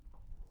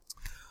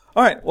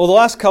All right. Well, the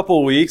last couple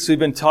of weeks we've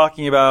been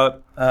talking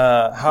about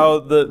how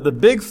the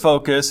big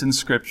focus in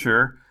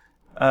Scripture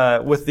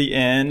with the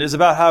end is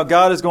about how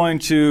God is going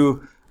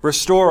to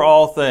restore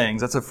all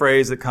things. That's a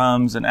phrase that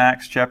comes in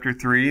Acts chapter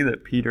 3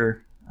 that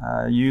Peter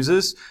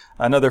uses.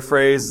 Another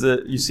phrase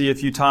that you see a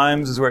few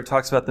times is where it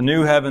talks about the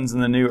new heavens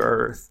and the new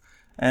earth.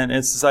 And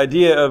it's this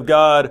idea of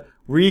God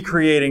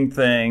recreating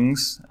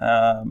things,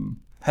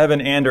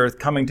 heaven and earth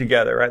coming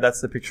together, right? That's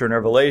the picture in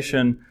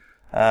Revelation.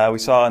 We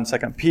saw in 2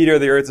 Peter,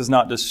 the earth is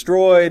not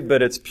destroyed,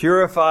 but it's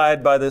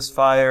purified by this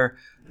fire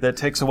that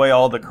takes away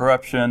all the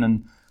corruption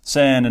and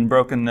sin and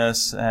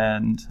brokenness,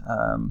 and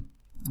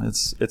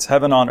it's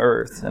heaven on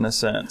earth in a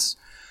sense.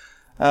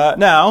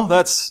 Now,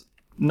 that's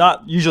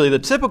not usually the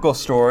typical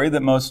story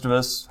that most of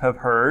us have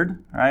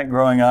heard, right,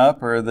 growing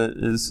up, or that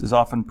is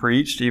often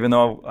preached, even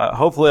though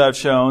hopefully I've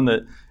shown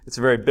that it's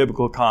a very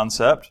biblical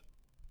concept.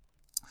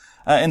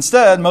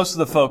 Instead, most of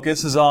the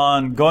focus is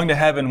on going to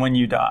heaven when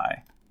you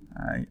die.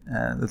 Right?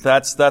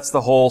 That's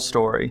the whole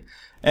story.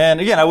 And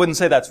again, I wouldn't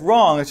say that's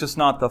wrong. It's just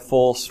not the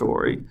full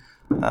story.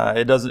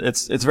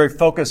 It's very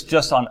focused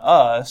just on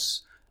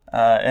us.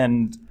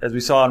 And as we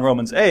saw in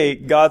Romans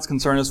 8, God's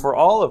concern is for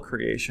all of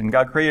creation.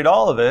 God created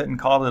all of it and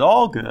called it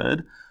all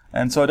good.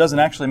 And so it doesn't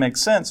actually make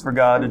sense for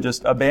God to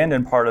just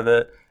abandon part of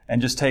it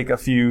and just take a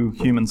few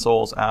human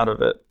souls out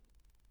of it.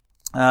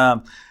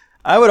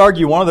 I would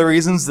argue one of the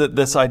reasons that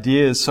this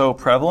idea is so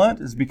prevalent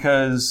is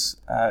because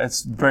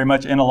it's very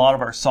much in a lot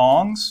of our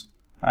songs,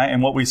 right?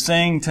 And what we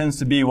sing tends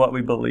to be what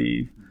we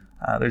believe.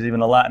 There's even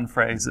a Latin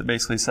phrase that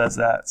basically says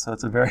that. So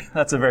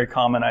that's a very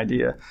common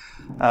idea.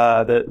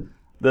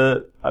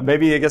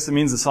 Maybe I guess it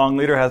means the song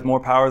leader has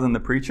more power than the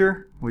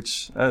preacher,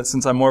 which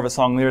since I'm more of a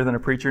song leader than a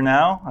preacher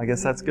now, I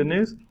guess that's good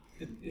news.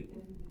 I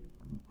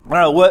don't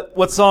know,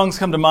 what songs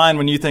come to mind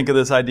when you think of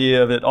this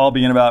idea of it all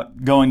being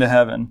about going to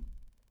heaven?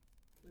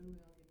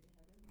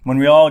 When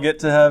we all get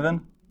to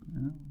heaven?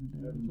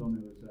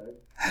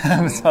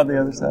 Heaven's on the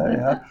other side,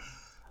 yeah.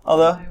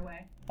 Although,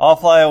 I'll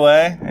fly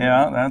away.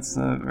 Yeah, that's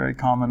a very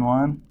common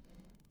one.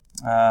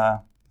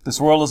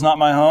 This world is not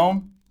my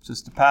home,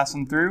 just a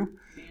passing through.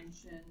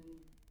 Mansion.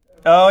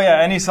 Oh, yeah,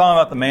 any song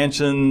about the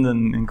mansion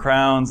and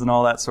crowns and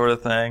all that sort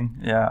of thing.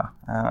 Yeah.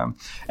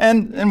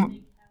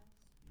 And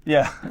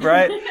yeah,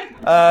 right?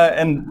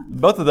 And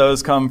both of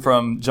those come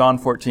from John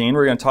 14.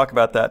 We're going to talk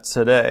about that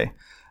today.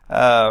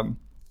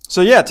 So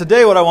yeah,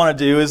 today what I want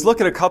to do is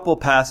look at a couple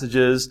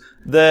passages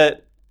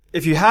that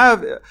if you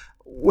have,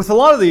 with a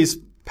lot of these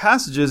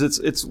passages,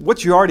 it's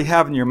what you already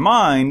have in your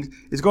mind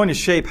is going to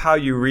shape how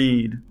you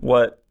read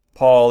what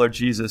Paul or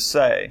Jesus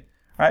say,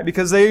 right?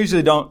 Because they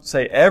usually don't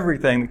say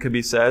everything that could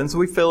be said, and so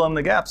we fill in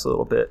the gaps a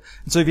little bit.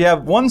 And so if you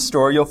have one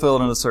story, you'll fill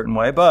it in a certain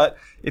way, but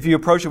if you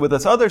approach it with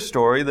this other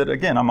story that,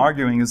 again, I'm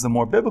arguing is the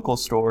more biblical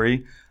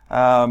story,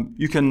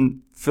 you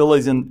can fill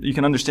these in, you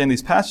can understand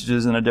these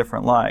passages in a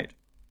different light.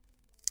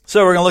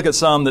 So we're going to look at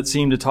some that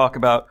seem to talk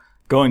about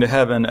going to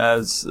heaven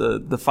as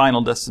the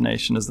final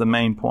destination, as the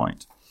main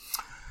point.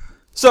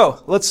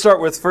 So let's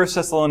start with 1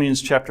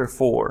 Thessalonians chapter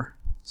 4,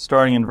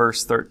 starting in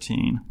verse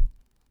 13.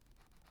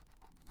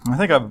 I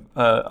think I've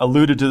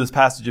alluded to this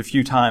passage a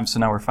few times, so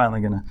now we're finally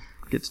going to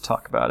get to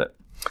talk about it.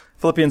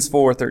 Philippians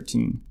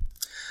 4:13.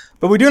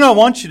 But we do not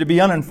want you to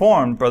be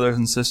uninformed, brothers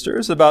and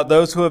sisters, about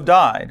those who have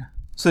died,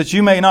 so that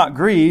you may not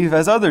grieve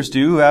as others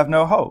do who have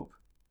no hope.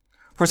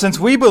 For since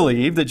we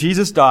believe that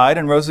Jesus died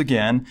and rose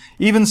again,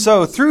 even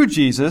so, through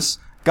Jesus,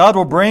 God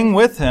will bring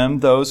with him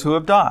those who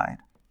have died.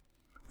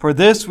 For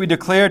this we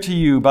declare to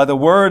you by the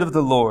word of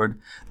the Lord,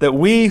 that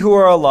we who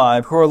are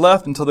alive, who are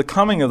left until the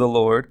coming of the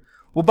Lord,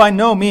 will by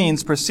no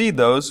means precede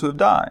those who have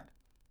died.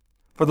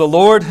 For the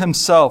Lord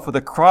himself, with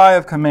a cry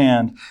of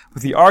command,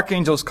 with the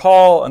archangel's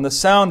call and the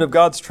sound of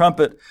God's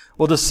trumpet,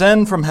 will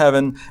descend from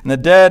heaven, and the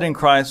dead in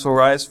Christ will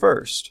rise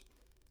first.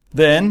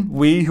 Then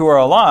we who are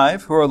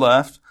alive, who are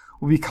left,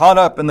 will be caught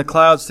up in the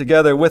clouds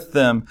together with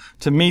them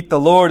to meet the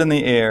Lord in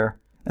the air,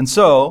 and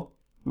so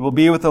we will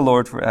be with the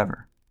Lord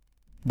forever.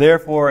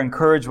 Therefore,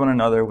 encourage one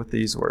another with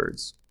these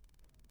words.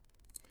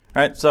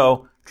 All right,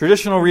 so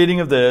traditional reading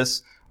of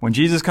this, when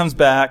Jesus comes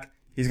back,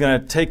 he's going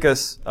to take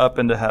us up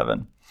into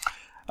heaven.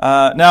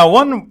 Now,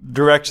 one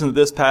direction that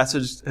this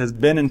passage has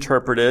been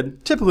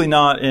interpreted, typically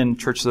not in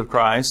Churches of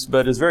Christ,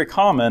 but is very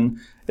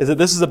common, is that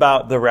this is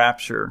about the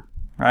rapture,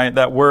 right?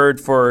 That word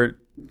for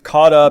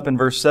caught up in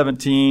verse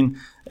 17,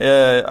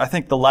 I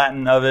think the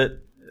Latin of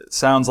it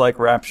sounds like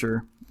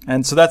rapture.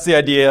 And so that's the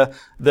idea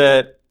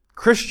that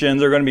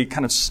Christians are going to be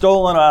kind of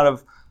stolen out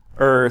of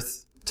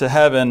earth to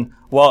heaven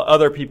while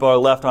other people are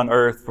left on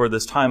earth for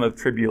this time of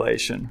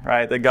tribulation,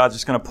 right? That God's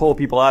just going to pull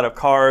people out of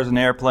cars and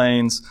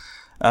airplanes,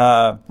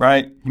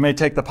 right? He may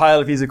take the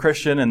pilot if he's a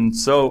Christian, and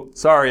so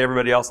sorry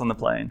everybody else on the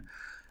plane,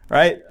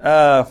 right?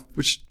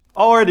 Which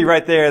already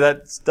right there,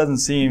 that doesn't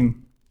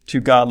seem too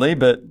godly,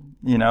 but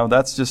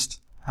that's just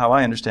how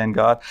I understand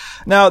God.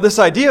 Now, this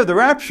idea of the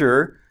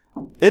rapture,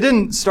 it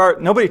didn't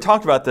start, nobody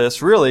talked about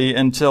this really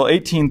until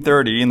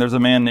 1830, and there's a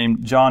man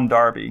named John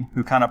Darby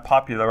who kind of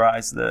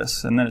popularized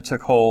this, and then it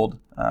took hold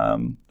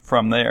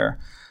from there.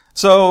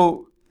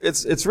 So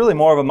it's really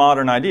more of a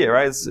modern idea,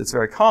 right? It's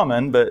very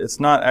common, but it's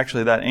not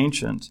actually that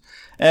ancient.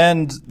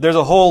 And there's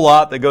a whole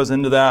lot that goes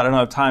into that. I don't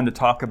have time to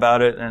talk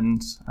about it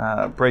and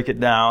break it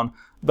down.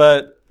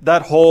 But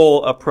that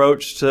whole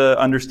approach to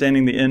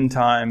understanding the end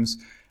times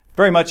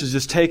very much is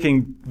just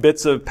taking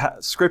bits of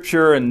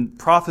scripture and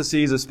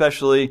prophecies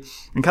especially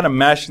and kind of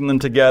mashing them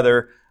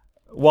together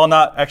while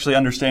not actually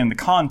understanding the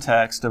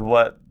context of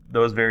what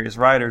those various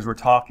writers were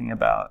talking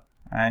about,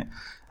 right?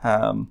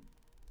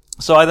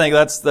 So I think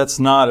that's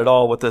not at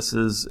all what this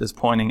is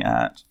pointing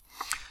at.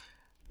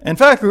 In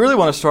fact, we really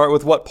want to start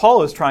with what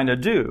Paul is trying to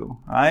do,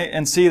 right?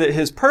 And see that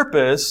his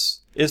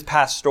purpose is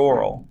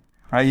pastoral,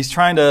 right? He's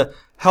trying to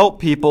help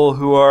people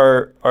who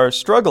are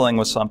struggling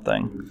with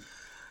something.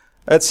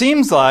 It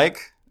seems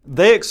like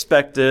they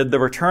expected the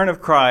return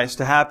of Christ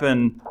to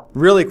happen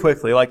really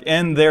quickly, like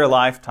in their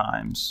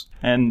lifetimes.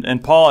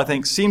 And Paul, I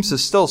think, seems to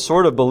still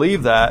sort of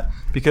believe that,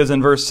 because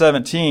in verse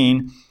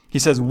 17, he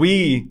says,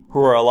 we who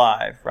are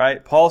alive,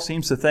 right? Paul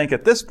seems to think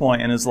at this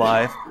point in his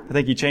life, I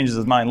think he changes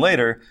his mind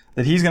later,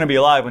 that he's going to be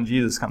alive when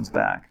Jesus comes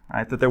back,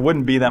 right? That there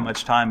wouldn't be that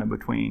much time in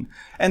between.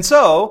 And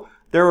so,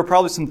 there were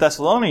probably some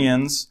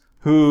Thessalonians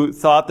who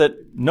thought that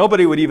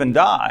nobody would even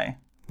die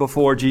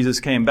before Jesus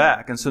came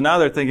back. And so now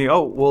they're thinking,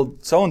 oh, well,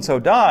 so-and-so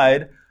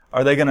died.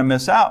 Are they going to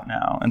miss out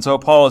now? And so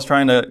Paul is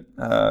trying to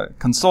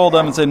console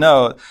them and say,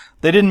 no,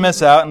 they didn't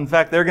miss out. In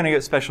fact, they're going to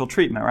get special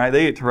treatment, right?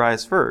 They get to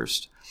rise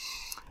first.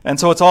 And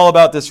so it's all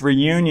about this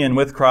reunion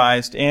with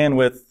Christ and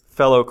with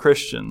fellow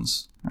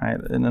Christians, right?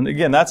 And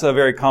again, that's a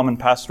very common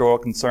pastoral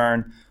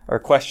concern or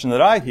question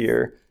that I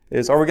hear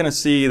is, are we going to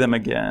see them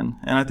again?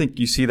 And I think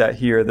you see that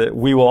here, that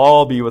we will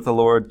all be with the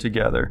Lord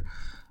together,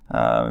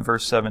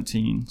 verse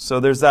 17. So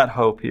there's that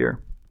hope here.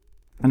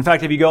 In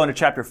fact, if you go into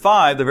chapter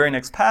 5, the very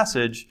next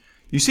passage,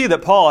 you see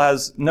that Paul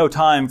has no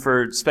time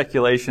for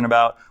speculation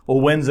about, well,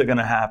 when's it going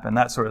to happen?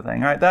 That sort of thing,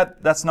 right?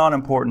 That's not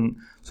important.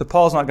 So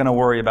Paul's not going to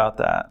worry about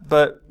that.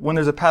 But when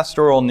there's a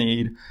pastoral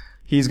need,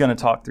 he's going to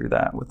talk through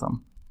that with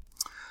them.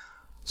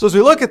 So as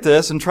we look at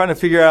this and trying to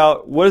figure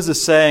out what is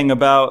this saying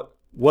about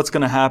what's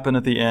going to happen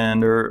at the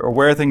end or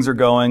where things are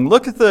going,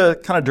 look at the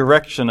kind of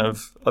direction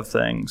of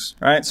things,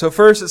 right? So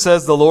first it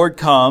says the Lord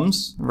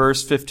comes,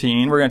 verse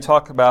 15. We're going to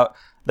talk about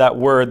that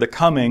word, the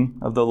coming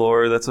of the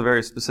Lord. That's a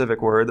very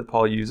specific word that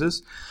Paul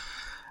uses.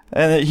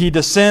 And that he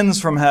descends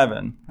from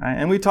heaven, right?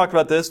 And we talked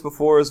about this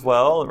before as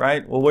well,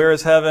 right? Well, where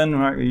is heaven?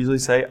 Right? We usually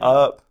say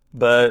up,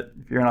 but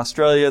if you're in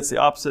Australia, it's the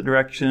opposite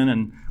direction,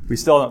 and we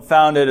still haven't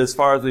found it as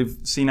far as we've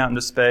seen out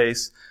into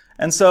space.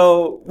 And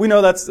so we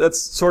know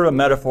that's sort of a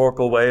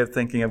metaphorical way of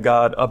thinking of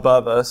God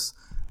above us,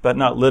 but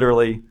not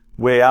literally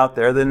way out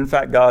there. That in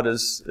fact God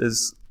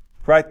is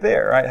right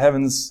there, right?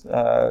 Heaven's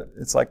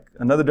it's like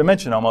another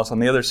dimension almost on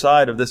the other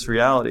side of this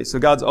reality. So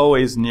God's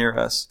always near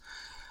us.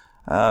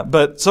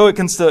 But so he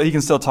can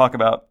still talk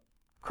about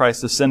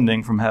Christ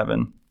ascending from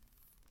heaven.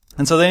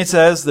 And so then he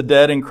says the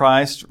dead in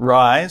Christ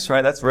rise,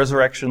 right? That's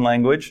resurrection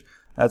language.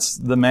 That's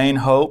the main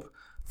hope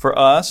for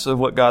us of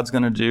what God's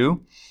going to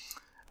do.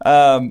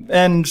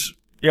 And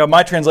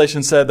my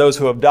translation said those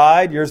who have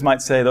died. Yours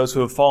might say those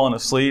who have fallen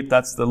asleep.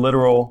 That's the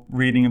literal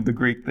reading of the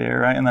Greek there,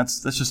 right? And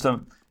that's just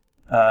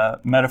a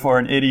metaphor,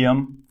 an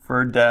idiom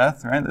for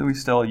death, right? That we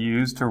still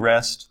use to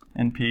rest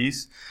in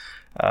peace.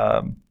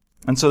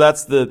 And so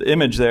that's the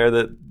image there,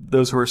 that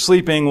those who are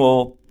sleeping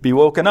will be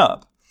woken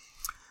up.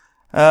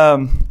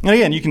 And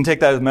again, you can take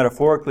that as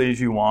metaphorically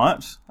as you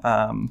want.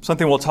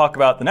 Something we'll talk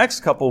about the next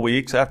couple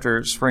weeks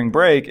after spring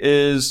break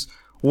is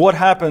what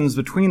happens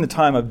between the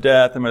time of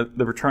death and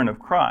the return of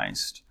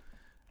Christ.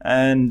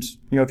 And,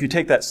 if you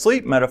take that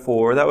sleep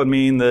metaphor, that would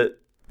mean that,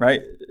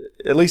 right,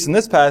 at least in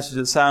this passage,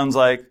 it sounds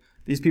like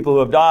these people who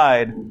have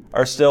died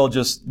are still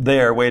just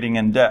there waiting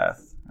in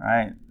death,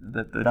 right?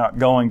 That they're not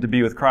going to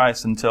be with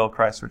Christ until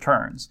Christ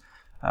returns.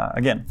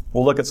 Again,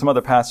 we'll look at some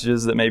other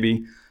passages that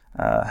maybe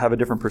have a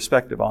different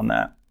perspective on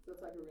that. So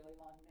it's like a really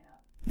long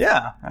nap.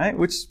 Yeah, right?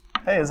 Which,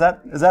 hey, is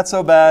that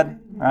so bad?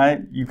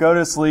 Right? You go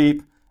to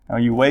sleep,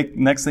 you wake,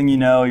 next thing you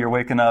know, you're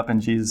waking up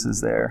and Jesus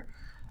is there.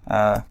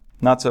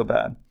 Not so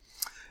bad.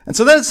 And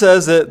so then it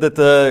says that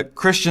the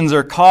Christians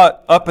are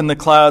caught up in the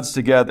clouds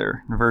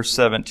together, in verse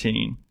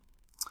 17.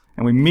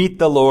 And we meet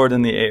the Lord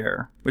in the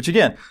air. Which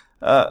again,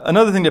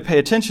 another thing to pay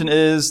attention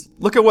is,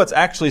 look at what's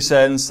actually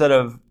said instead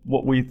of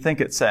what we think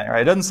it's saying,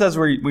 right? It doesn't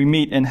say we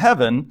meet in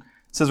heaven.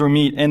 It says we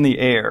meet in the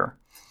air.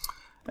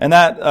 And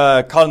that,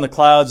 caught in the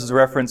clouds, is a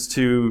reference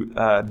to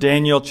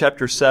Daniel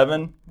chapter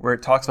 7, where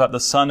it talks about the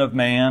Son of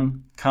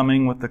Man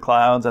coming with the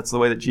clouds. That's the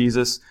way that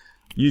Jesus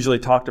usually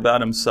talked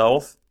about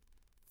himself.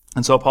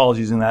 And so Paul is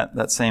using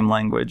that same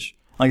language.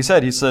 Like I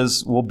said, he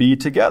says, we'll be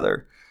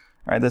together,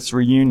 right? That's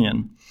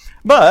reunion.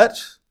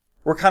 But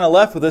we're kind of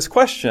left with this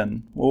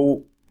question.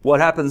 Well, what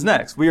happens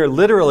next? We are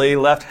literally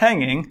left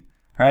hanging,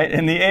 right,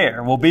 in the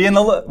air. We'll be in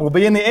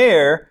the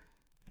air,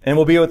 and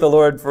we'll be with the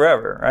Lord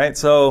forever, right?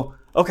 So,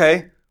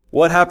 okay,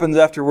 what happens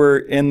after we're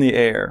in the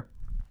air?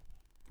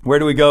 Where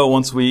do we go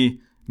once we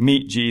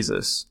meet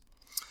Jesus?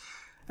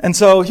 And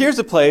so here's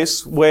a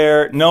place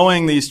where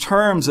knowing these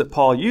terms that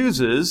Paul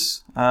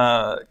uses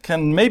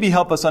can maybe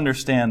help us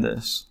understand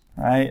this,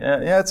 right?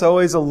 Yeah, it's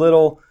always a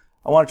little,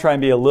 I want to try and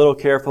be a little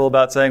careful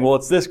about saying, well,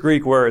 it's this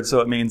Greek word, so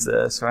it means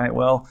this, right?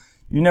 Well,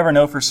 you never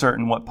know for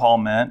certain what Paul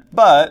meant,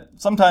 but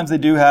sometimes they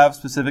do have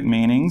specific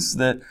meanings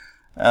that,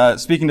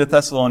 speaking to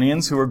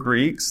Thessalonians who are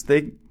Greeks,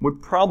 they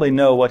would probably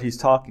know what he's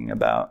talking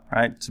about,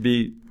 right? To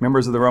be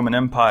members of the Roman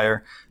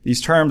Empire,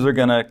 these terms are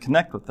going to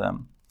connect with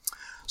them.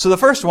 So the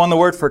first one, the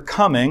word for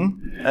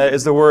coming,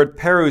 is the word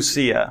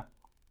parousia.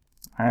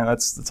 All right,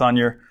 that's on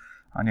your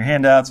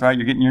handouts, right?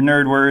 You're getting your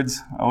nerd words.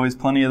 Always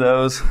plenty of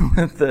those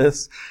with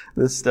this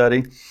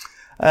study.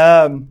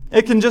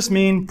 It can just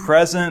mean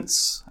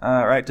presence,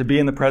 right? To be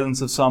in the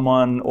presence of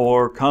someone,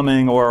 or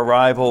coming, or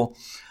arrival.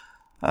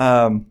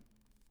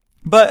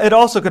 But it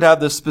also could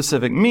have this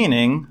specific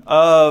meaning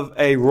of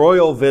a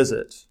royal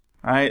visit,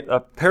 right?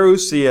 A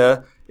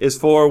parousia is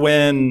for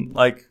when,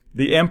 like,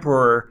 the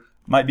emperor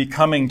might be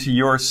coming to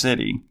your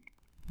city.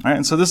 Right?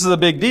 And so this is a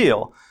big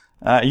deal.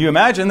 You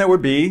imagine there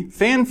would be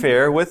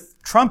fanfare with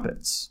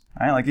trumpets.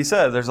 Right? Like he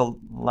said, there's a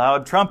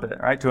loud trumpet,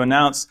 right, to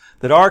announce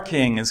that our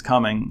king is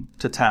coming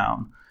to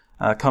town,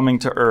 coming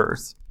to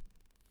earth.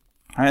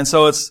 Right? And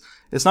so it's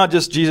not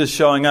just Jesus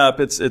showing up,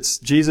 it's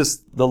Jesus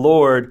the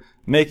Lord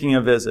making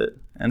a visit.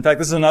 In fact,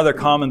 this is another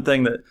common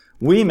thing that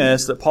we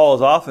miss that Paul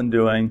is often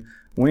doing.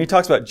 When he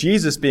talks about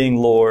Jesus being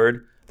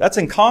Lord, that's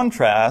in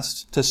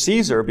contrast to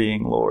Caesar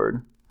being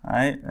Lord.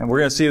 Right? And we're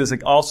going to see this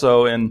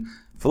also in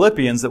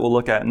Philippians that we'll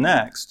look at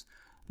next,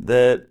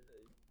 that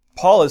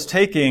Paul is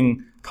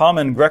taking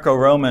common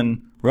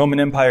Greco-Roman,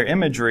 Roman Empire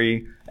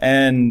imagery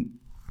and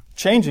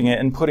changing it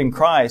and putting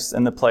Christ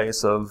in the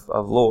place of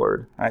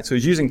Lord. Right? So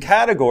he's using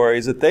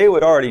categories that they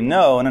would already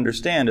know and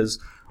understand as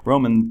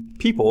Roman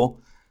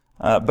people,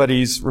 but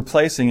he's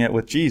replacing it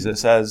with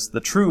Jesus as the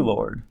true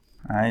Lord,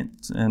 right?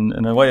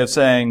 In a way of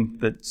saying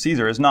that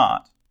Caesar is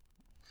not.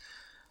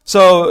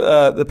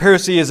 So the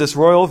parousia is this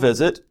royal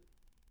visit.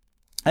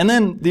 And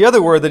then the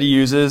other word that he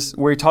uses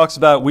where he talks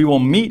about we will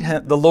meet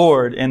the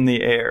Lord in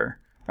the air.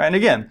 Right? And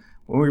again,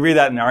 when we read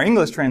that in our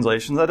English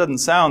translations, that doesn't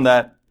sound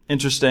that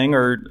interesting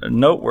or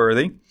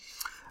noteworthy.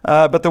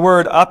 But the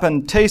word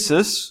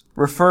apantesis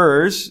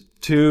refers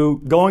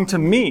to going to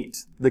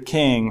meet the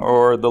king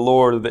or the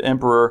Lord or the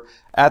emperor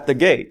at the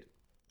gate.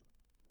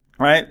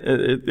 Right?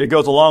 It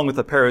goes along with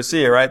the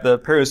parousia, right? The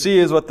parousia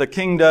is what the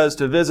king does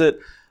to visit.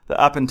 The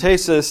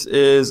apantesis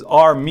is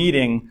our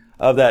meeting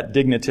of that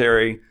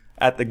dignitary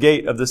at the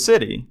gate of the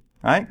city,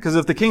 right? Because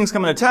if the king's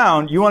coming to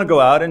town, you want to go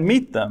out and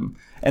meet them.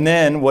 And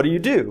then what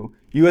do?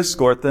 You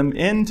escort them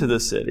into the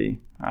city,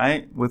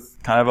 right?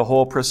 With kind of a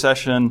whole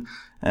procession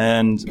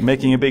and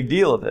making a big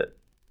deal of it.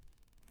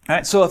 All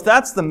right? So if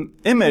that's the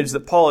image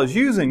that Paul is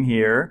using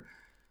here,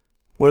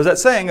 what is that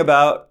saying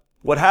about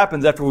what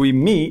happens after we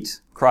meet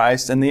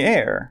Christ in the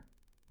air?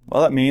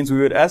 Well, that means we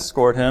would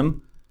escort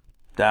him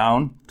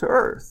down to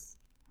earth.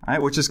 Right,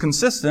 which is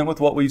consistent with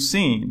what we've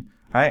seen,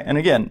 right? And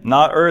again,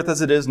 not earth as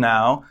it is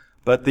now,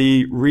 but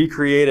the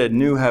recreated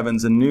new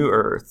heavens and new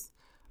earth.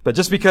 But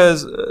just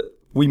because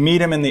we meet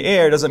him in the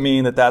air doesn't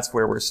mean that that's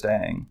where we're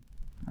staying,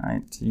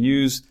 right? To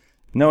use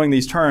knowing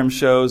these terms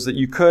shows that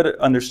you could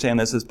understand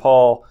this as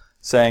Paul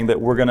saying that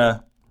we're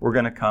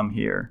gonna come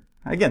here.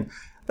 Again,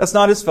 that's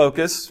not his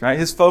focus, right?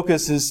 His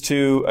focus is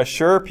to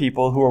assure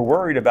people who are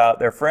worried about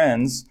their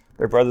friends,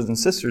 their brothers and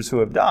sisters who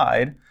have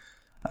died.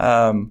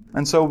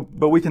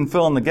 But we can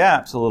fill in the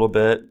gaps a little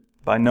bit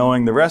by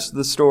knowing the rest of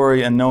the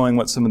story and knowing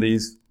what some of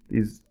these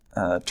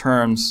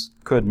terms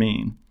could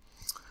mean.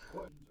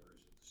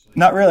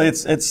 Not really.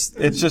 It's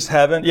just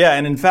heaven. Yeah,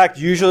 and in fact,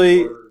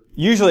 usually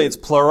it's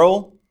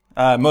plural.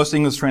 Most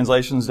English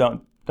translations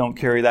don't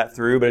carry that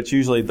through, but it's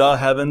usually the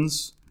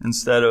heavens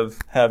instead of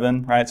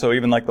heaven, right? So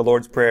even like the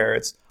Lord's Prayer,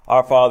 it's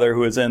our Father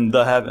who is in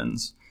the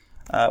heavens,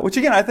 which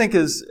again I think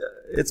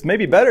it's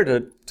maybe better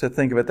to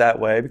think of it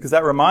that way, because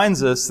that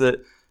reminds us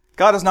that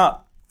God is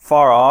not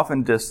far off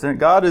and distant.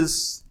 God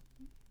is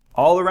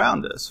all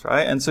around us,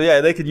 right? And so,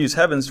 yeah, they could use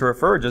heavens to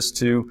refer just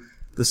to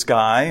the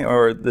sky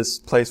or this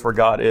place where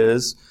God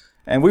is.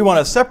 And we want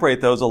to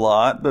separate those a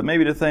lot, but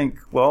maybe to think,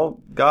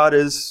 well, God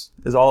is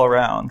all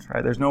around,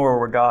 right? There's nowhere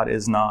where God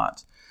is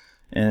not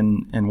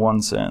in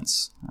one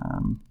sense.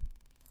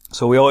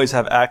 So we always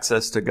have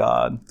access to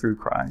God through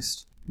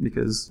Christ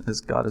because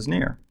his God is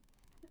near.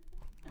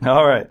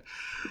 All right.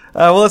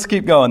 Well, let's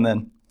keep going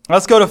then.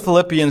 Let's go to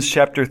Philippians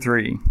chapter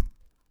 3.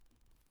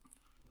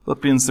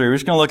 Philippians 3. We're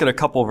just going to look at a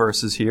couple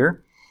verses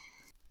here.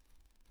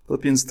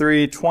 Philippians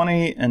 3,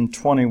 20 and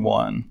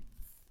 21.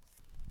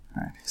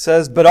 All right. It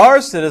says, "But our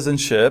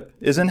citizenship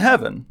is in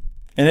heaven,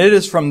 and it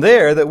is from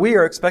there that we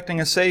are expecting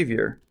a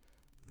Savior,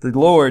 the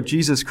Lord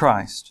Jesus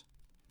Christ.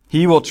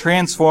 He will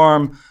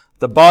transform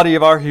the body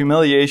of our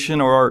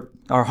humiliation, or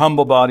our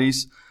humble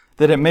bodies,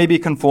 that it may be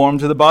conformed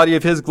to the body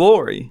of his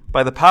glory,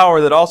 by the power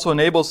that also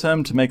enables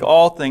him to make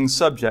all things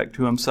subject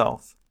to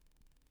himself."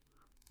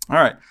 All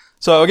right.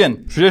 So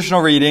again,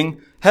 traditional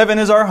reading, heaven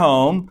is our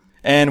home,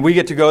 and we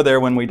get to go there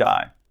when we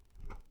die.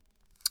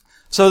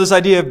 So this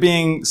idea of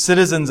being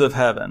citizens of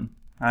heaven,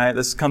 All right,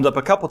 this comes up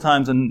a couple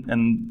times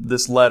in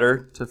this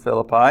letter to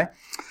Philippi.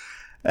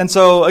 And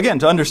so, again,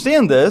 to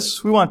understand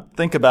this, we want to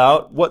think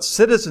about what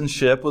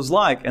citizenship was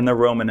like in the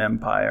Roman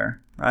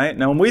Empire, right?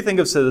 Now, when we think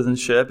of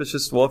citizenship, it's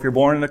just, well, if you're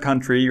born in a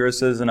country, you're a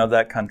citizen of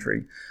that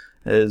country,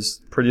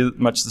 is pretty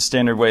much the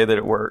standard way that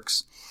it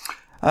works.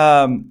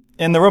 In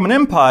the Roman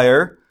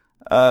Empire,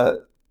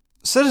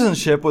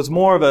 citizenship was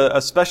more of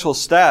a special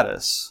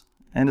status,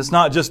 and it's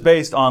not just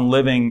based on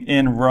living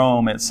in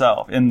Rome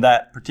itself, in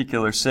that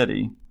particular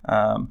city.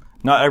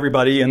 Not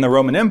everybody in the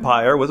Roman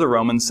Empire was a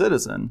Roman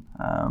citizen.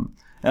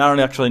 And I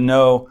don't actually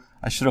know,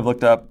 I should have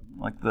looked up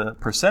like the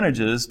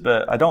percentages,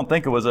 but I don't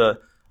think it was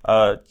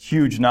a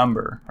huge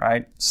number,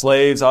 right?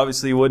 Slaves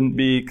obviously wouldn't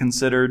be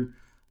considered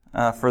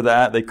for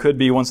that. They could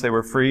be once they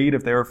were freed,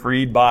 if they were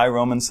freed by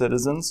Roman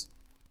citizens.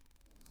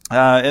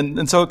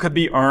 And so it could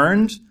be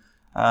earned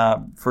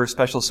for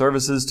special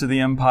services to the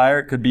empire.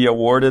 It could be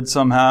awarded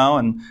somehow,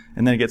 and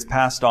then it gets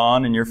passed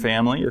on in your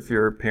family if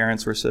your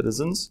parents were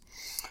citizens.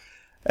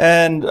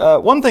 And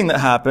one thing that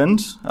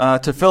happened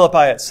to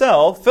Philippi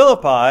itself,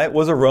 Philippi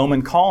was a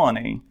Roman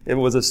colony. It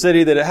was a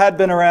city that had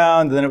been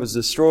around, then it was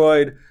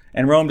destroyed,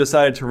 and Rome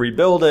decided to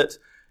rebuild it,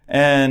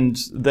 and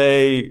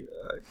they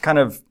kind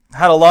of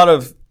had a lot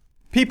of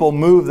people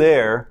move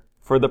there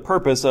for the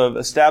purpose of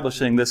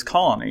establishing this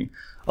colony.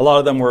 A lot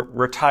of them were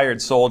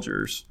retired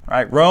soldiers,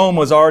 right? Rome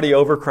was already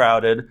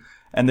overcrowded,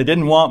 and they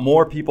didn't want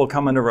more people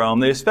coming to Rome.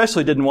 They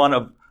especially didn't want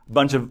a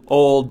bunch of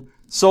old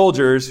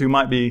soldiers who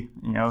might be,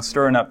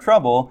 stirring up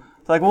trouble.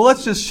 It's like, well,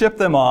 let's just ship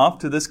them off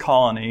to this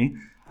colony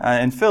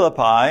in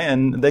Philippi,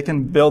 and they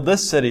can build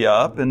this city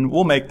up, and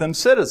we'll make them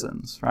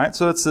citizens, right?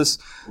 So it's this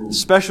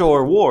special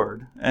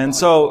reward. And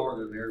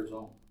so,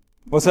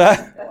 what's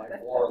that?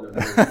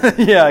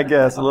 Yeah, I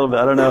guess a little bit.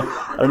 I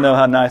don't know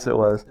how nice it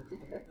was.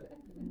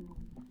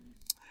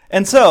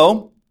 And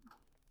so,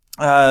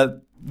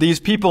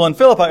 these people in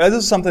Philippi,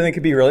 this is something they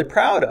could be really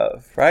proud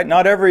of, right?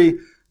 Not every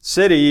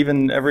city,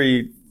 even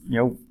every,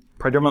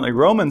 predominantly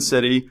Roman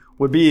city,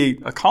 would be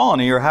a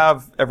colony or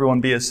have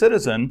everyone be a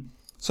citizen.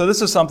 So this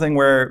is something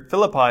where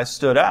Philippi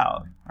stood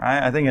out,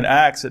 right? I think in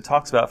Acts it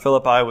talks about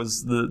Philippi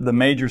was the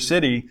major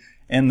city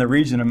in the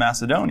region of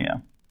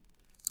Macedonia.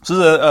 So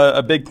this is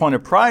a big point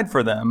of pride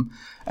for them.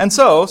 And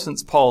so,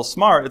 since Paul's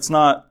smart,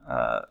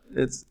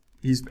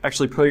 he's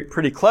actually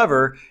pretty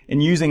clever in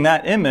using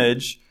that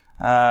image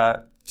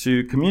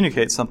to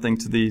communicate something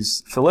to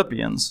these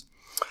Philippians.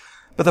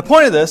 But the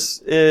point of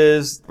this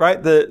is,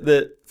 right,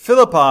 that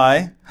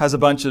Philippi has a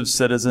bunch of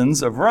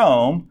citizens of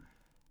Rome,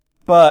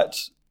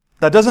 but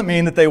that doesn't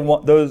mean that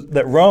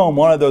that Rome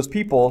wanted those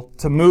people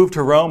to move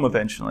to Rome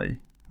eventually,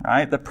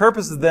 right? The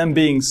purpose of them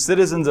being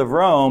citizens of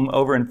Rome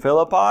over in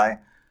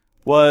Philippi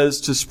was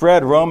to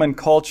spread Roman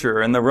culture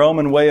and the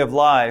Roman way of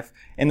life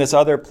in this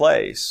other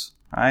place,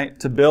 right?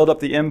 To build up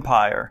the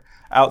empire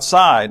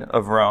outside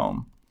of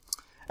Rome.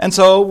 And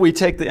so we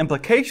take the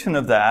implication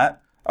of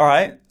that, all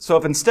right? So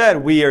if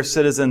instead we are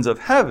citizens of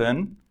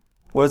heaven,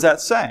 what is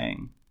that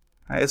saying?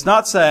 Right? It's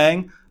not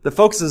saying the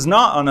focus is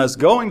not on us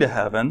going to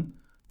heaven.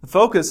 The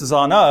focus is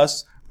on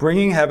us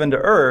bringing heaven to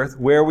earth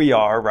where we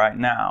are right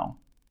now.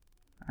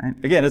 Right?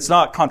 Again, it's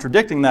not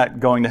contradicting that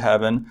going to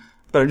heaven,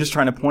 but I'm just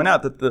trying to point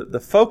out that the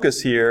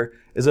focus here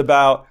is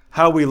about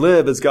how we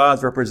live as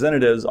God's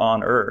representatives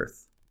on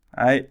earth.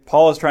 Right?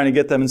 Paul is trying to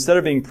get them, instead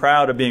of being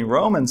proud of being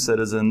Roman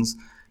citizens,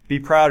 be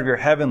proud of your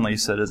heavenly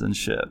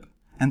citizenship.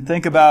 And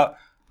think about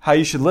how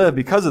you should live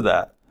because of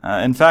that.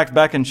 In fact,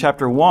 back in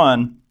chapter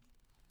 1,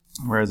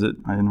 where is it?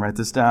 I didn't write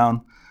this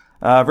down.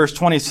 Verse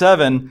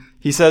 27,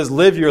 he says,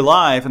 live your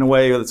life in a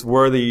way that's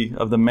worthy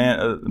of the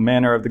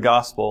manner of the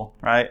gospel,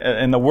 right?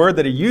 And the word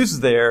that he uses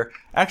there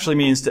actually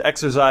means to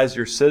exercise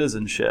your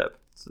citizenship.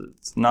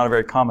 It's not a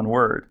very common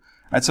word.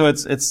 Right? So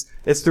it's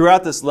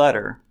throughout this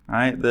letter,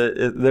 right?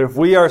 That if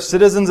we are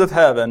citizens of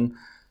heaven,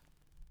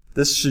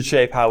 this should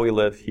shape how we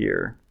live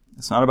here.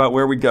 It's not about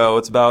where we go.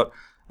 It's about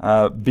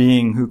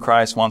being who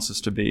Christ wants us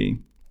to be.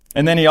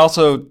 And then he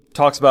also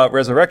talks about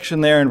resurrection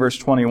there in verse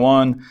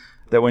 21,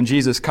 that when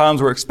Jesus comes,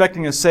 we're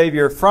expecting a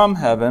Savior from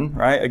heaven,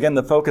 right? Again,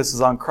 the focus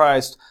is on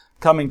Christ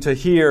coming to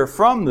here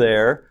from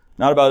there,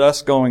 not about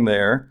us going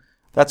there.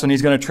 That's when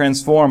he's going to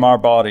transform our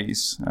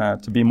bodies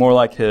to be more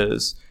like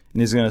his,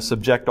 and he's going to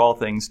subject all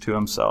things to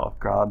himself.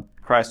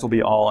 Christ will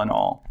be all in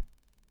all.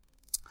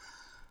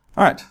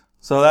 All right,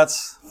 so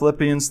that's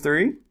Philippians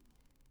 3.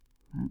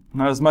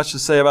 Not as much to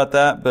say about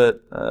that,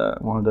 but I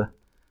wanted to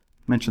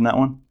mention that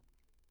one.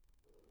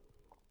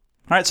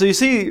 All right, so you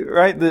see,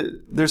 right,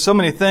 there's so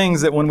many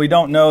things that when we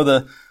don't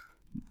know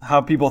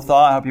how people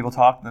thought, how people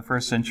talked in the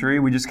first century,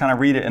 we just kind of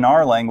read it in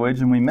our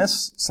language and we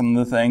miss some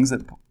of the things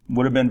that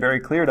would have been very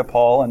clear to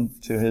Paul and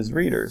to his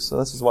readers. So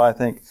this is why I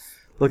think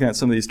looking at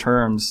some of these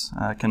terms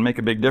can make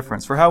a big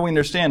difference for how we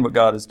understand what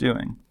God is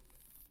doing.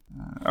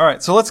 All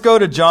right, so let's go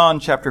to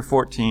John chapter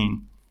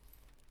 14.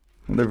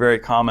 Another very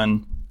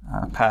common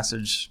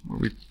passage where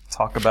we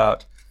talk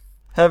about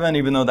heaven,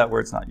 even though that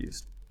word's not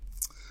used.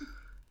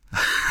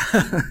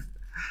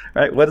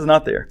 Right? What is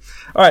not there?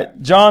 All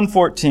right, John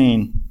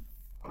 14.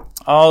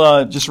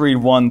 I'll just read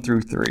 1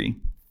 through 3.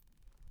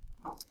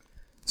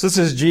 So this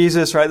is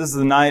Jesus, right? This is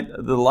the night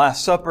of the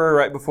Last Supper,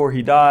 right before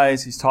he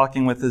dies. He's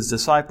talking with his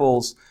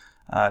disciples,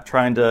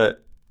 trying to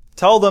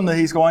tell them that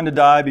he's going to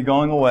die, be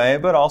going away,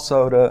 but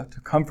also to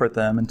comfort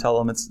them and tell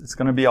them it's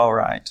going to be all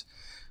right.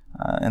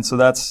 And so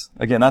that's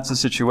the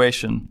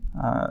situation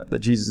that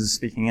Jesus is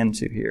speaking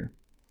into here.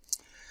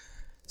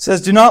 It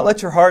says, "Do not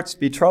let your hearts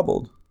be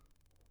troubled.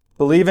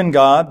 Believe in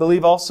God,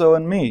 believe also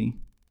in me.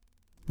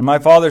 In my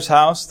Father's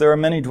house there are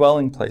many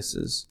dwelling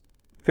places.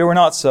 If it were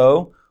not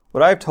so,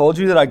 would I have told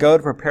you that I go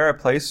to prepare a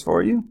place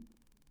for you?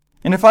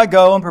 And if I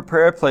go and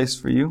prepare a place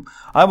for you,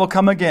 I will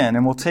come again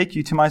and will take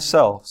you to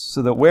myself,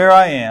 so that where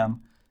I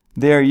am,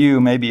 there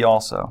you may be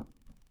also."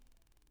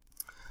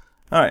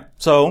 All right,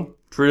 so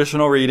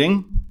traditional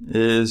reading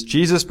is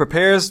Jesus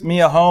prepares me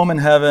a home in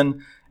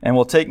heaven and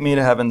will take me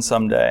to heaven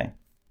someday.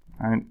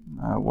 All right,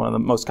 one of the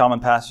most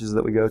common passages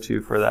that we go to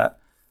for that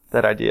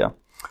idea.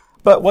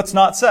 But what's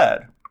not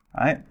said,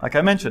 right? Like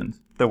I mentioned,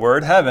 the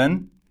word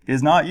heaven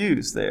is not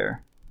used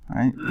there.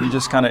 Right? You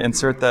just kind of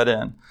insert that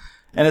in.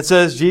 And it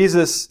says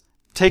Jesus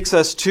takes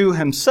us to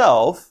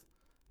himself,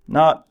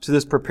 not to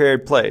this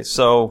prepared place.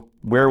 So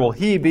where will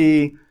he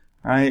be?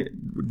 Right?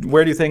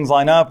 Where do things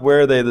line up?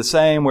 Where are they the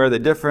same? Where are they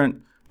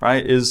different?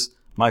 Right? Is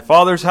my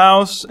Father's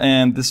house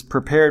and this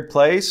prepared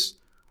place,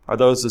 are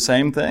those the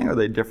same thing? Are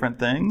they different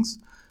things?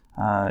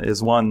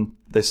 Is one,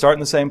 they start in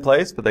the same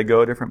place, but they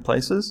go different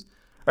places?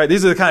 Right?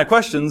 These are the kind of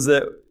questions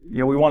that,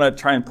 we want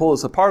to try and pull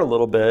this apart a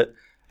little bit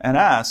and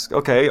ask,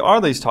 okay,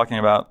 are these talking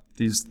about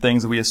these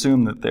things that we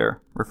assume that they're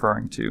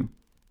referring to?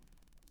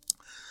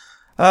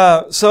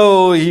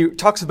 So he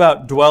talks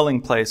about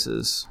dwelling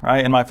places,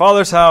 right? In my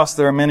Father's house,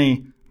 there are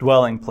many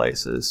dwelling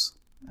places.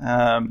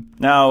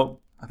 Now,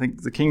 I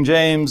think the King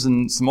James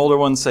and some older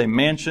ones say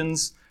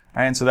mansions,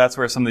 right? And so that's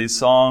where some of these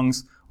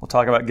songs will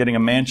talk about getting a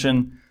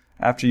mansion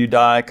after you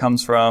die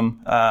comes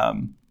from.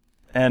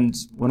 And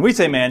when we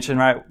say mansion,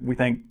 right, we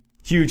think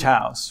huge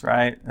house,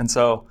 right? And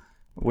so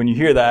when you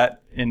hear that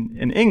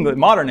in English,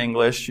 modern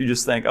English, you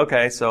just think,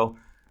 okay, so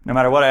no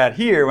matter what I add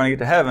here, when I get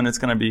to heaven, it's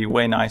going to be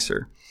way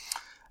nicer.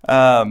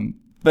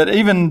 But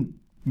even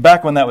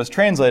back when that was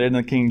translated in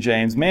the King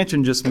James,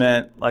 mansion just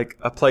meant like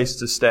a place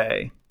to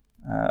stay,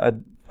 a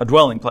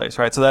dwelling place,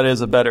 right? So that is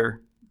a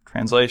better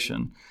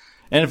translation.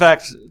 And in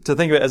fact, to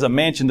think of it as a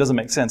mansion doesn't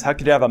make sense. How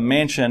could you have a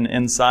mansion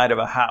inside of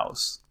a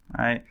house,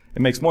 right?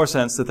 It makes more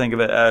sense to think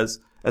of it as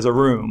a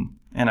room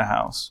in a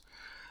house.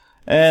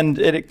 And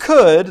it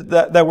could,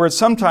 that word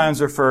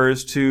sometimes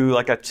refers to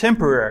like a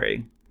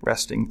temporary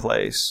resting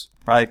place,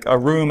 like a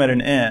room at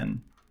an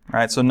inn,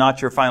 right? So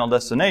not your final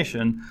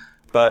destination,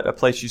 but a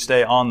place you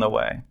stay on the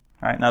way,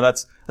 right? Now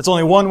that's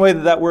only one way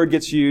that word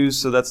gets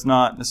used, so that's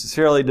not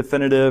necessarily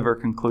definitive or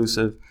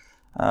conclusive,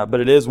 but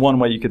it is one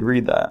way you could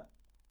read that.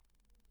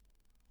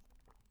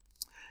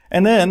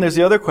 And then there's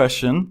the other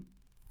question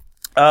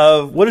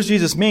of what does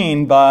Jesus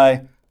mean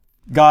by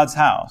God's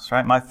house,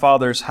 right? My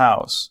Father's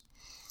house.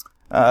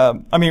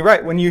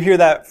 Right, when you hear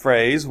that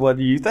phrase, what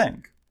do you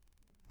think?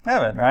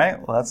 Heaven, right?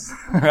 Well, that's,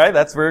 right,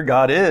 that's where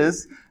God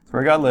is. That's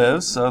where God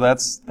lives. So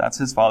that's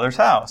his Father's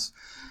house.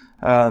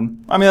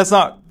 That's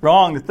not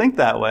wrong to think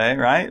that way,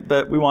 right?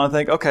 But we want to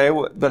think, okay,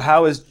 but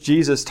how is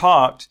Jesus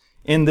talked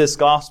in this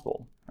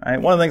gospel, right?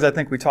 One of the things I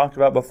think we talked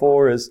about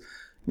before is,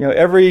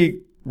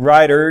 every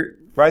writer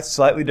writes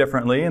slightly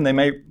differently, and they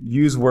may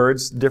use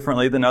words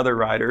differently than other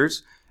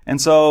writers. And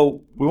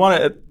so we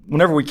want to,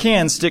 whenever we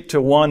can, stick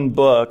to one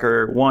book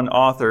or one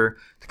author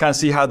to kind of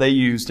see how they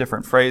use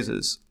different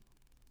phrases.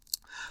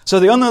 So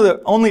the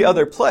only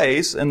other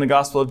place in the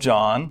Gospel of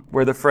John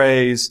where the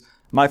phrase,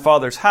 my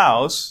Father's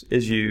house,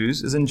 is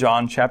used is in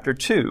John chapter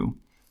 2.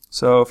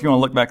 So if you want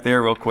to look back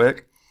there real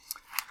quick.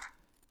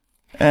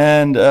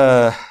 And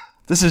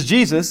this is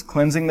Jesus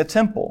cleansing the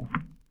temple.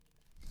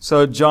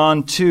 So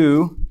John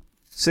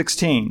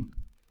 2:16.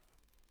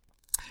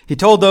 He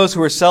told those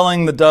who were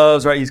selling the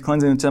doves, right, he's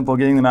cleansing the temple,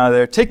 getting them out of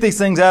there, take these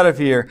things out of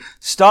here.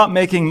 Stop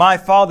making my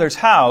Father's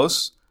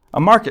house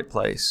a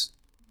marketplace.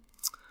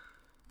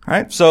 All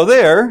right, so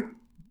there,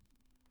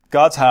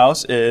 God's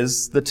house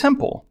is the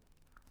temple.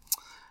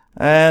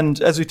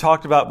 And as we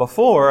talked about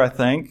before, I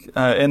think,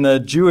 in the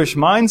Jewish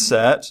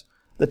mindset,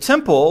 the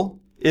temple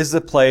is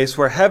the place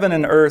where heaven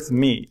and earth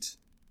meet,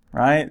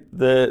 right?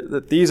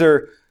 These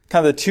are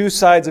kind of the two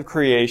sides of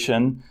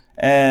creation.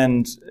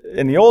 And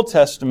in the Old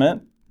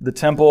Testament, the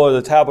temple or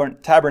the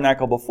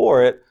tabernacle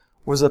before it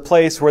was a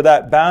place where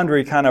that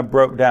boundary kind of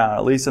broke down,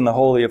 at least in the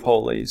Holy of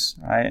Holies,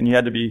 right? And you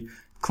had to be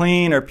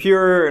clean or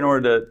pure in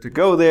order to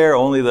go there.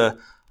 Only the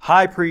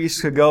high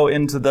priest could go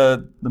into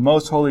the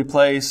most holy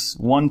place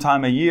one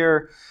time a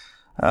year.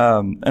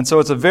 And so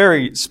it's a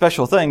very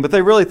special thing. But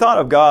they really thought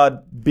of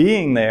God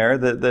being there,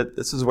 that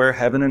this is where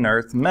heaven and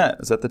earth met,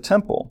 is at the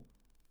temple.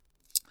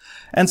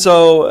 And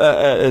so,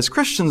 as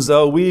Christians,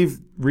 though, we've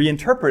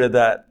reinterpreted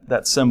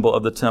that symbol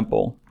of the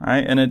temple,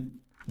 right? And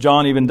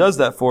John even does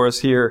that for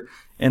us here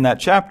in that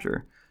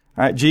chapter,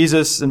 right?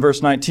 Jesus in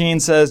verse 19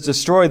 says,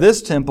 destroy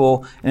this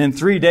temple, and in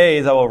 3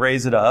 days I will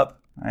raise it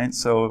up, right?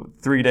 So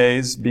 3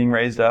 days being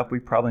raised up, we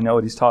probably know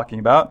what he's talking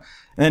about.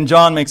 And then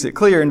John makes it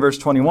clear in verse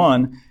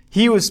 21,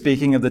 he was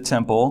speaking of the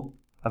temple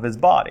of his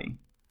body.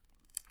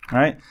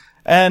 Right?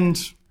 And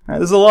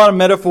there's a lot of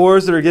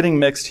metaphors that are getting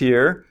mixed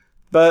here,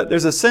 but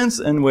there's a sense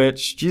in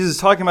which Jesus is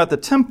talking about the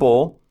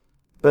temple,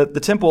 but the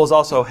temple is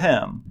also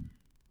him.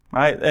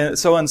 Right? And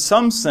so in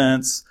some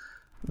sense,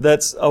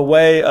 that's a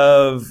way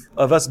of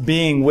us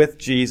being with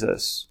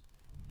Jesus.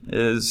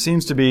 It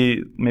seems to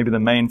be maybe the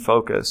main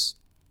focus.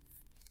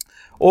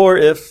 Or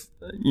if,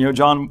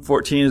 John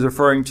 14 is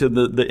referring to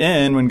the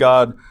end when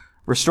God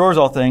restores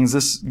all things,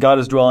 this God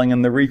is dwelling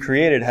in the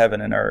recreated heaven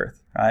and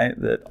earth, right?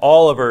 That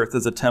all of earth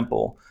is a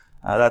temple.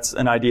 That's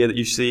an idea that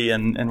you see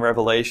in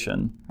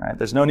Revelation, right?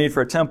 There's no need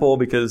for a temple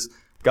because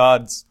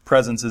God's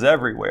presence is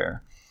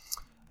everywhere.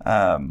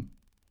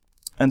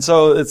 And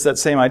so it's that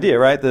same idea,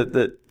 right?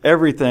 That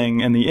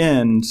everything in the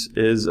end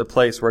is a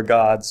place where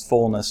God's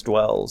fullness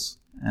dwells.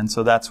 And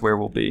so that's where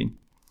we'll be.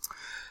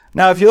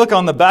 Now, if you look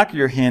on the back of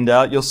your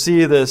handout, you'll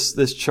see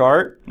this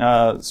chart.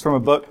 It's from a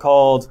book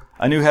called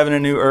A New Heaven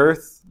and New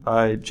Earth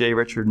by J.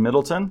 Richard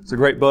Middleton. It's a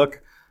great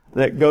book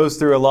that goes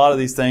through a lot of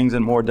these things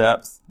in more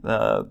depth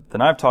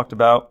than I've talked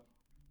about.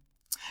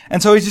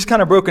 And so he's just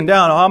kind of broken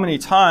down how many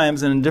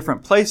times and in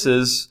different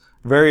places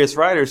various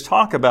writers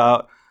talk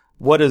about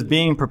what is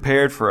being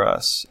prepared for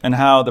us and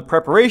how the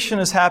preparation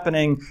is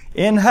happening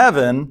in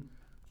heaven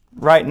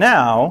right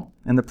now,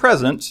 in the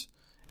present,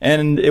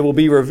 and it will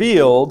be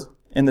revealed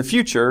in the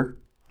future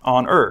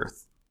on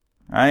earth,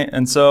 right?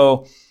 And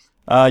so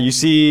you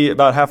see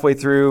about halfway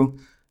through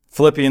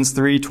Philippians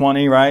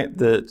 3:20, right?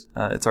 That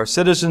it's our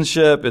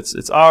citizenship,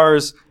 it's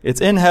ours, it's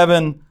in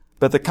heaven,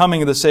 but the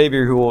coming of the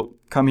Savior who will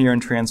come here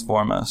and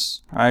transform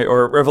us, right?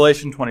 Or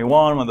Revelation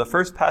 21, one of the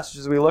first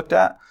passages we looked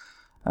at,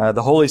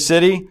 the holy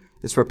city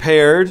is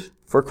prepared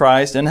for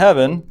Christ in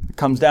heaven. It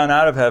comes down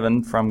out of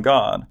heaven from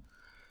God.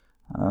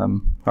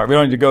 All right, we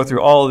don't need to go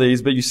through all of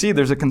these, but you see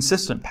there's a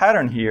consistent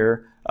pattern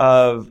here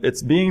of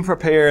it's being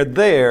prepared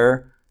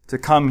there to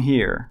come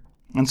here.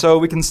 And so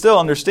we can still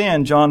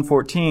understand John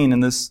 14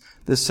 in this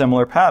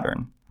similar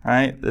pattern,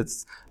 right?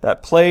 It's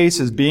that place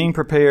is being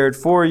prepared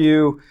for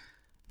you.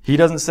 He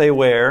doesn't say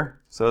where,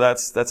 so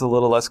that's a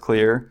little less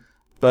clear.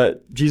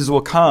 But Jesus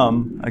will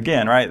come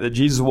again, right?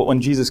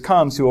 When Jesus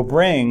comes, he will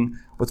bring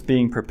what's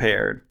being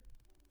prepared.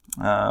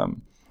 Right?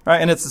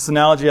 And it's this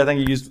analogy, I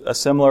think you used a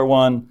similar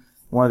one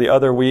of the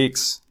other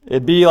weeks.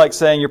 It'd be like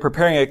saying you're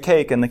preparing a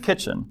cake in the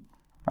kitchen,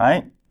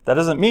 right? That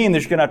doesn't mean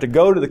that you're going to have to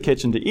go to the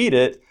kitchen to eat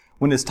it.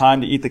 When it's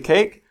time to eat the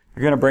cake,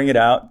 you're going to bring it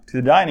out to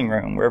the dining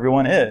room where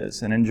everyone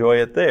is and enjoy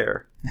it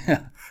there.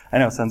 I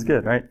know, it sounds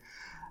good, right?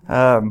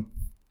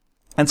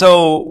 And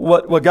so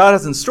what God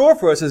has in store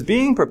for us is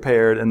being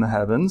prepared in the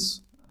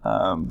heavens.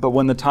 But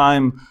when the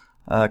time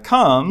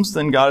comes,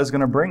 then God is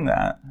going to bring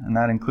that. And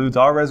that includes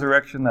our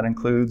resurrection. That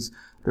includes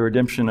the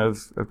redemption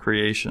of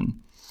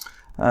creation.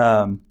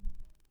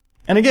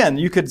 And again,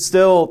 you could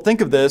still think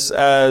of this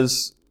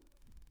as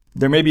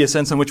there may be a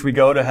sense in which we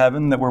go to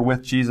heaven, that we're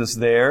with Jesus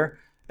there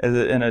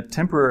in a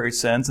temporary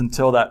sense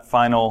until that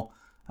final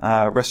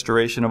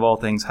restoration of all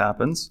things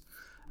happens.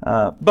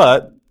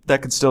 But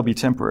that could still be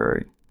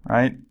temporary,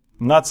 right?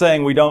 I'm not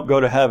saying we don't go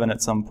to heaven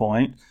at some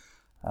point.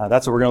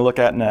 That's what we're going to look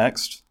at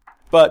next.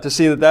 But to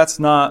see that that's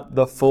not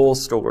the full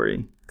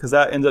story, because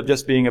that ends up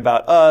just being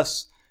about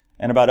us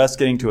and about us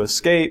getting to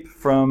escape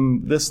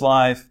from this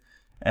life,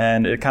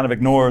 and it kind of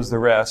ignores the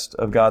rest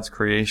of God's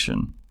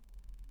creation.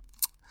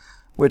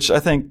 Which I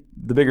think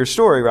the bigger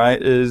story,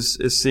 right, is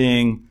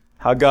seeing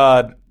how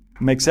God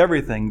makes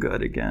everything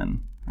good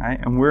again, right?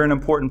 And we're an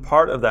important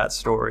part of that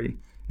story.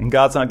 And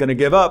God's not going to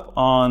give up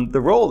on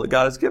the role that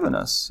God has given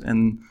us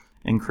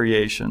in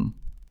creation.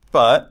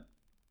 But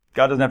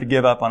God doesn't have to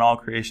give up on all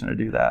creation to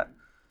do that.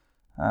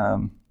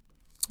 All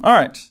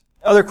right.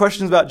 Other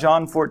questions about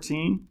John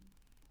 14?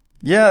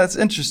 Yeah, it's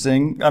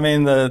interesting. I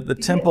mean, the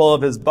temple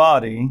of his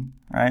body,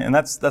 right? And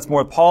that's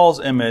more Paul's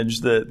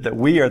image that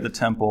we are the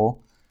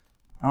temple.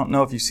 I don't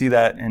know if you see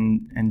that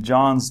in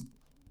John's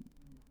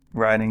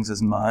writings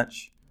as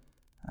much.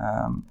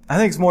 I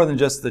think it's more than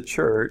just the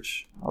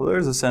church. Although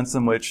there's a sense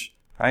in which,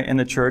 right, in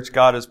the church,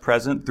 God is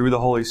present through the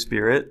Holy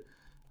Spirit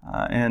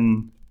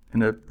in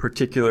a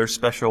particular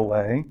special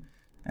way.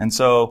 And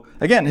so,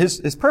 again,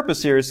 his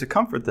purpose here is to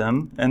comfort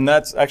them, and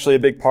that's actually a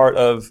big part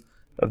of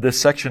this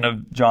section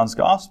of John's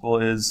Gospel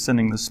is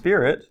sending the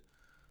Spirit.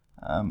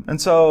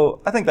 And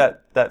so I think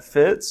that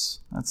fits.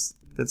 It's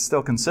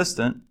still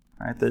consistent,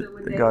 right?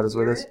 That God is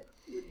with us.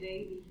 Would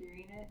they be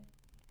hearing it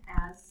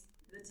as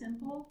the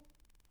temple?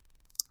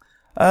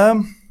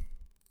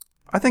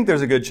 I think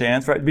there's a good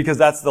chance, right? Because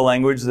that's the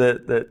language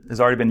that has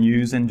already been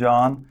used in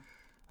John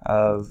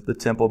of the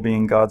temple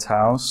being God's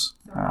house.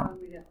 So how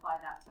would we apply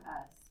that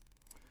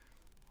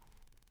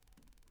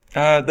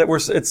to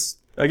us? It's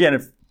again,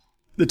 if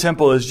the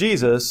temple is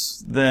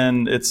Jesus,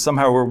 then it's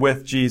somehow we're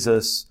with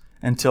Jesus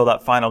until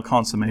that final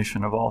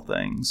consummation of all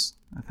things,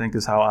 I think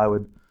is how I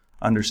would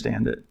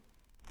understand it.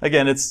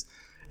 Again, it's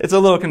a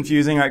little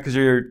confusing, right? Because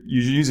you're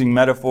using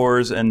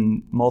metaphors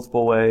in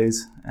multiple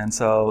ways. And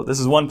so this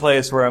is one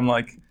place where I'm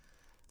like,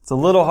 it's a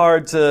little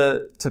hard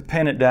to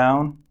pin it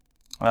down.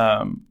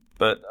 But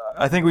But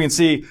I think we can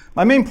see,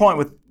 my main point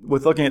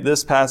with looking at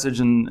this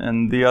passage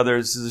and the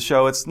others is to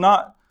show it's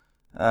not,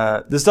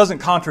 this doesn't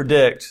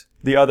contradict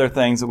the other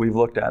things that we've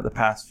looked at the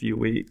past few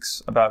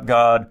weeks about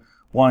God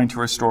wanting to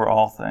restore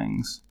all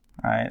things,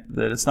 right?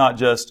 That it's not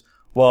just,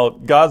 well,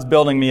 God's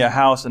building me a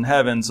house in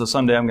heaven, so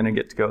someday I'm going to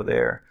get to go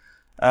there.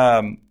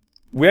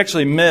 We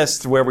actually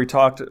missed where we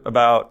talked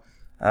about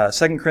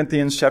 2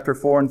 Corinthians chapter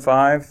 4 and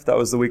 5. That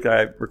was the week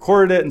I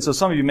recorded it, and so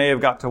some of you may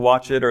have got to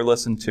watch it or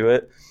listen to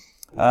it.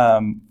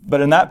 But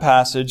in that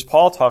passage,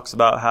 Paul talks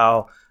about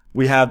how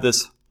we have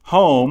this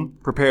home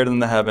prepared in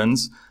the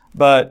heavens,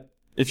 but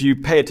if you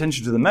pay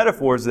attention to the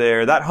metaphors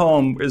there, that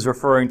home is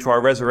referring to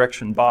our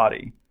resurrection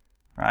body,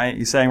 right?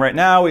 He's saying right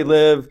now we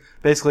live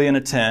basically in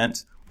a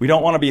tent. We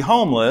don't want to be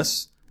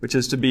homeless, which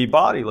is to be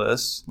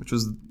bodiless, which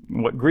was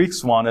what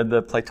Greeks wanted.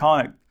 The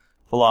Platonic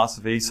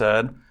philosophy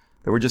said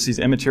that we're just these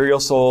immaterial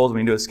souls.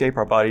 We need to escape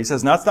our body. He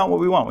says, that's not what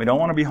we want. We don't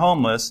want to be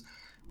homeless.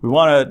 We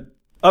want to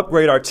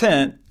upgrade our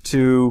tent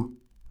to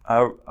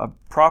a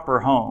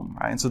proper home,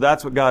 right? And so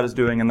that's what God is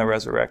doing in the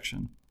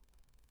resurrection.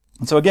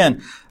 And so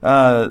again,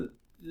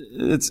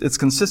 it's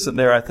consistent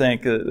there, I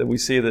think, that we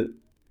see that,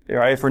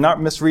 right, if we're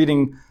not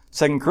misreading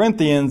 2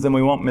 Corinthians, then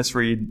we won't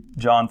misread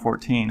John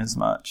 14 as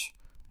much.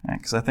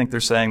 Because I think they're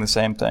saying the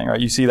same thing, right?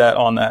 You see that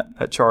on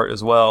that chart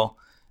as well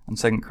in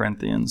 2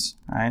 Corinthians,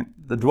 right?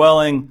 The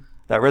dwelling,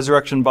 that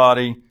resurrection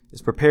body,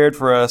 is prepared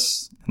for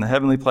us in the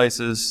heavenly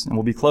places, and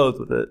we'll be clothed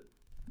with it,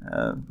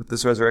 with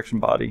this resurrection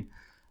body,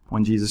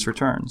 when Jesus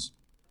returns.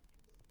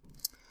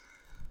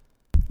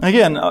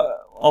 Again,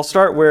 I'll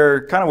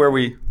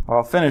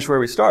finish where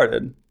we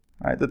started,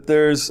 right? That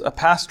there's a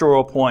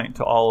pastoral point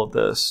to all of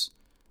this.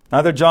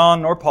 Neither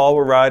John nor Paul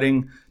were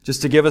writing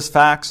just to give us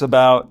facts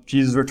about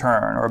Jesus'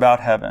 return or about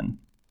heaven.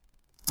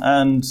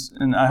 And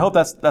I hope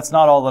that's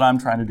not all that I'm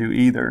trying to do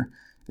either,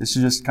 is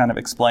to just kind of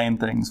explain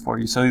things for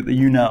you so that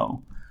you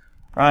know,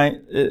 right?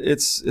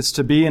 It's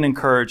to be an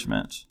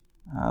encouragement.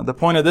 The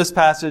point of this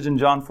passage in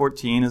John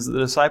 14 is that the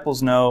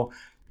disciples know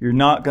you're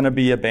not going to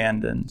be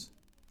abandoned.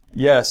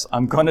 Yes,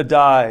 I'm going to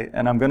die,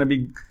 and I'm going to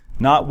be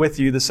not with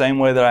you the same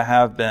way that I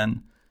have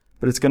been,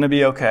 but it's going to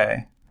be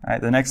okay. Right?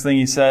 The next thing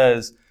he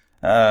says,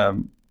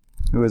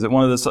 who is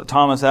it?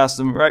 Thomas asked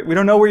him, right, we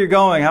don't know where you're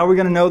going. How are we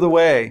going to know the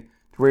way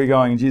to where you're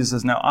going? And Jesus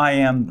says, no, I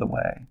am the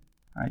way.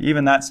 Right?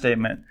 Even that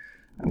statement,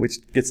 which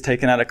gets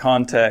taken out of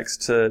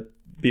context to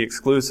be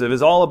exclusive,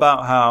 is all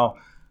about how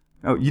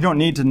you don't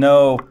need to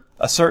know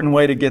a certain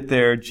way to get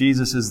there.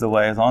 Jesus is the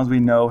way. As long as we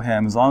know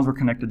Him, as long as we're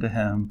connected to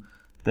Him,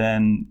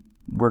 then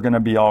we're going to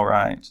be all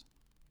right.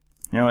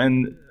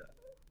 And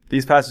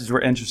these passages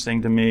were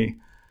interesting to me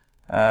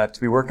to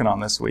be working on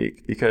this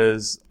week,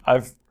 because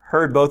I've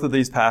heard both of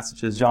these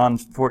passages, John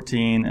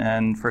 14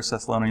 and 1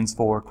 Thessalonians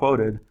 4,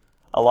 quoted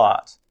a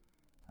lot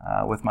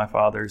with my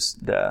father's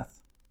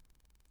death.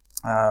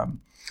 And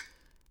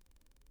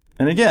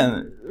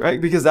again, right,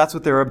 because that's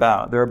what they're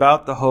about. They're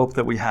about the hope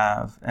that we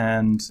have.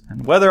 And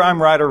whether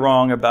I'm right or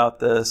wrong about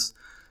this,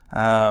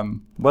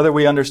 whether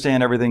we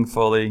understand everything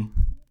fully,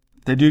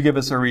 they do give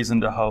us a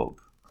reason to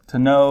hope, to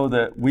know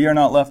that we are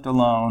not left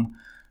alone,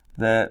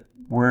 that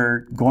we're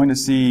going to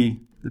see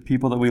the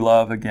people that we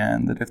love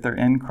again, that if they're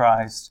in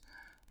Christ,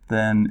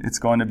 then it's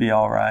going to be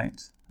all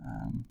right.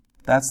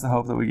 That's the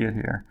hope that we get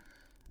here.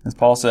 As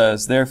Paul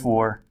says,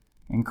 therefore,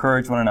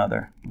 encourage one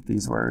another with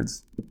these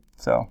words.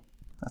 So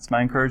that's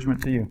my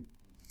encouragement to you.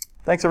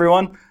 Thanks,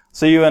 everyone.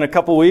 See you in a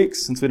couple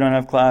weeks, since we don't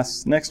have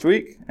class next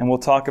week, and we'll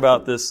talk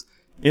about this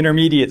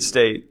intermediate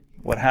state,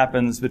 what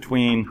happens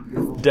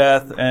between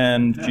death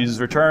and Jesus'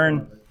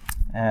 return,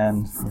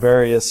 and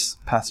various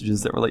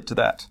passages that relate to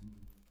that.